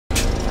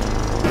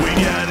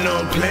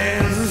no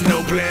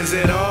plans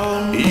at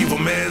all. Evil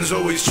man's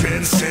always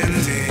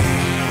transcending.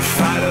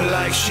 Fighter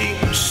like sheep,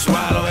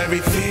 swallow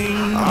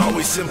everything.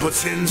 Always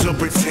simpletons or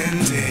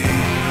pretending.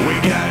 We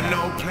got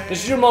no plans.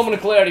 This is your moment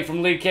of clarity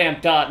from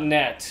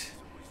LeeCamp.net.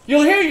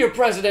 You'll hear your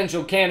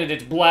presidential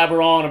candidates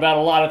blabber on about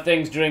a lot of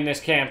things during this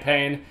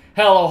campaign.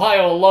 Hell,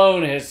 Ohio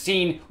alone has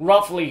seen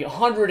roughly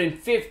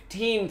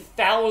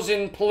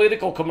 115,000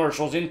 political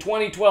commercials in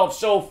 2012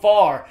 so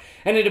far,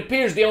 and it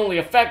appears the only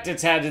effect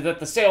it's had is that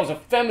the sales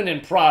of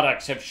feminine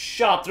products have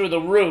shot through the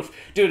roof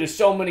due to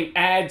so many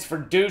ads for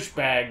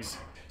douchebags.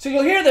 So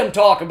you'll hear them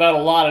talk about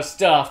a lot of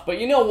stuff, but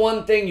you know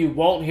one thing you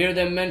won't hear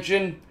them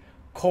mention?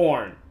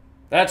 Corn.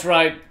 That's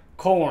right,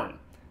 corn.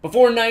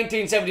 Before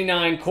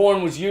 1979,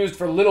 corn was used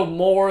for little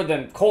more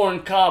than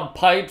corncob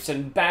pipes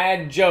and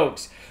bad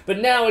jokes. But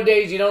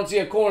nowadays, you don't see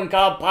a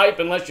corncob pipe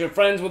unless you're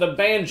friends with a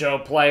banjo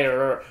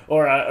player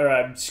or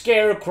a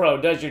scarecrow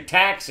does your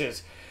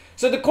taxes.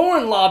 So the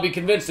corn lobby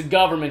convinced the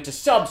government to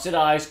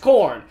subsidize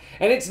corn,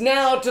 and it's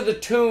now to the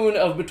tune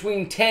of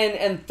between $10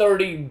 and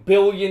 $30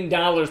 billion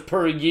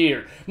per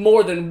year,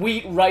 more than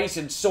wheat, rice,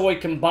 and soy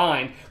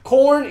combined.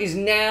 Corn is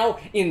now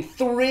in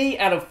 3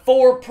 out of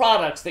 4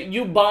 products that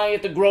you buy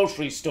at the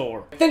grocery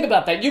store. Think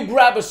about that. You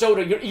grab a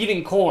soda, you're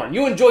eating corn.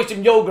 You enjoy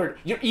some yogurt,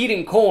 you're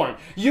eating corn.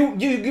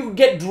 You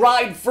get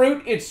dried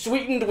fruit, it's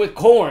sweetened with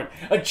corn.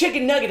 A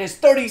chicken nugget has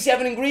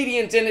 37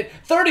 ingredients in it,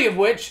 30 of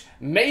which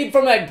made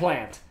from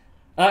eggplant.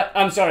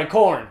 I'm sorry,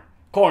 corn.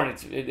 Corn,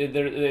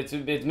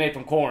 it's made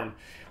from corn.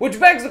 Which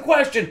begs the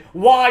question,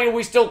 why are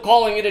we still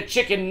calling it a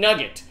chicken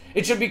nugget?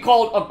 It should be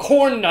called a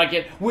corn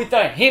nugget with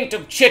a hint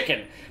of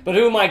chicken. But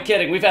who am I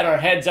kidding? We've had our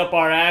heads up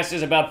our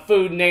asses about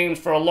food names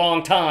for a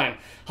long time.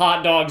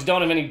 Hot dogs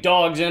don't have any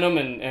dogs in them,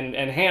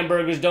 and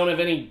hamburgers don't have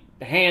any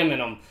ham in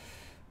them.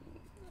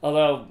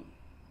 Although,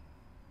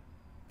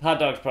 hot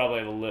dogs probably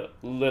have a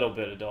little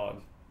bit of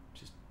dog.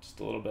 Just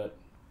a little bit.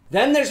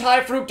 Then there's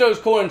high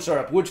fructose corn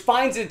syrup, which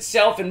finds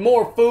itself in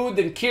more food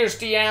than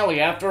Kirstie Alley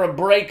after a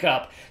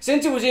breakup.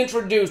 Since it was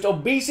introduced,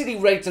 obesity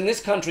rates in this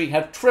country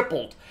have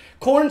tripled.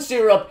 Corn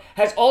syrup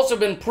has also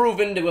been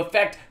proven to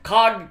affect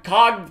cognitive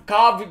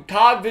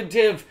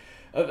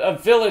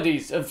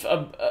abilities,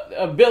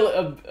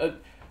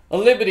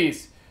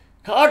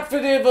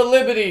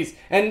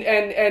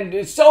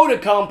 and soda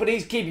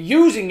companies keep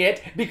using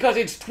it because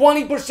it's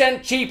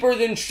 20% cheaper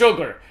than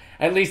sugar.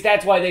 At least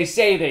that's why they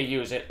say they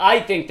use it. I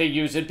think they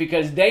use it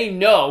because they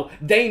know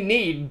they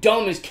need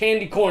dumb as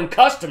candy corn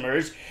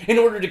customers in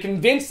order to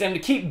convince them to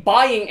keep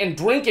buying and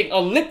drinking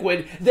a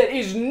liquid that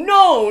is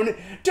known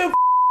to f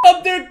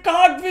up their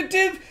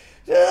cognitive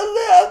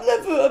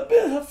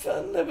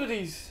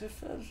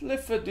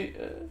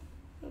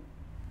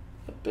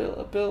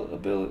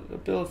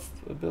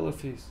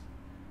abilities.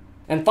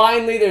 And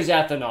finally, there's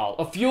ethanol,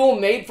 a fuel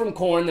made from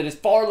corn that is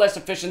far less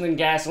efficient than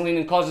gasoline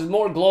and causes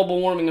more global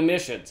warming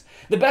emissions.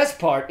 The best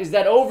part is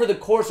that over the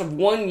course of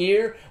 1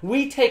 year,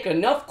 we take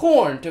enough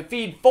corn to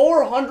feed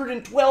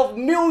 412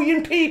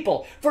 million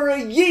people for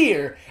a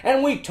year,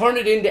 and we turn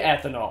it into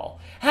ethanol.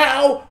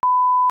 How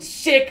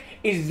sick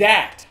is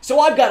that? So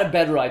I've got a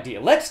better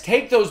idea. Let's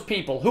take those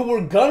people who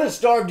were gonna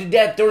starve to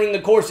death during the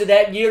course of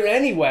that year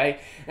anyway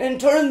and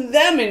turn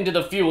them into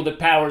the fuel that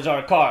powers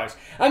our cars.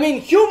 I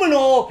mean, human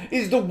oil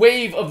is the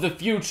wave of the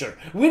future.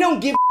 We don't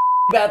give a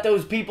about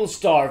those people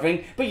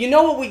starving, but you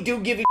know what we do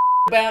give a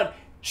about?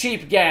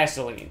 Cheap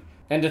gasoline.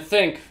 And to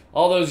think,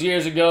 all those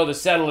years ago, the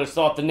settlers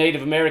thought the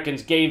Native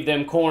Americans gave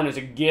them corn as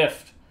a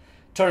gift.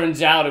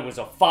 Turns out it was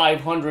a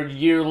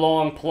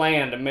 500-year-long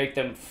plan to make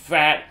them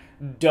fat,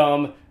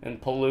 dumb, and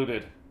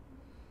polluted.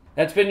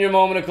 That's been your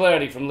moment of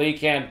clarity from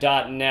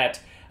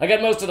LeeCamp.net. I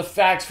got most of the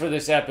facts for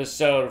this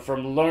episode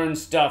from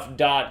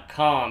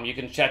LearnStuff.com. You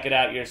can check it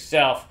out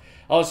yourself.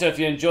 Also, if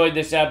you enjoyed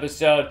this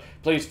episode,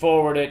 please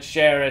forward it,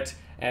 share it,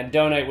 and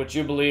donate what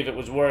you believe it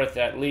was worth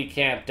at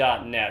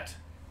LeeCamp.net.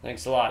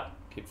 Thanks a lot.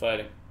 Keep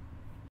fighting.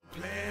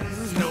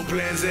 No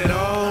plans at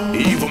all.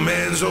 Evil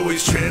man's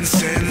always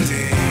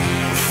transcending.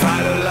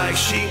 Fighter like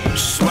sheep,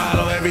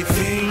 swallow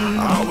everything.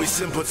 Always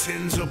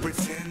simpletons or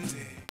pretend.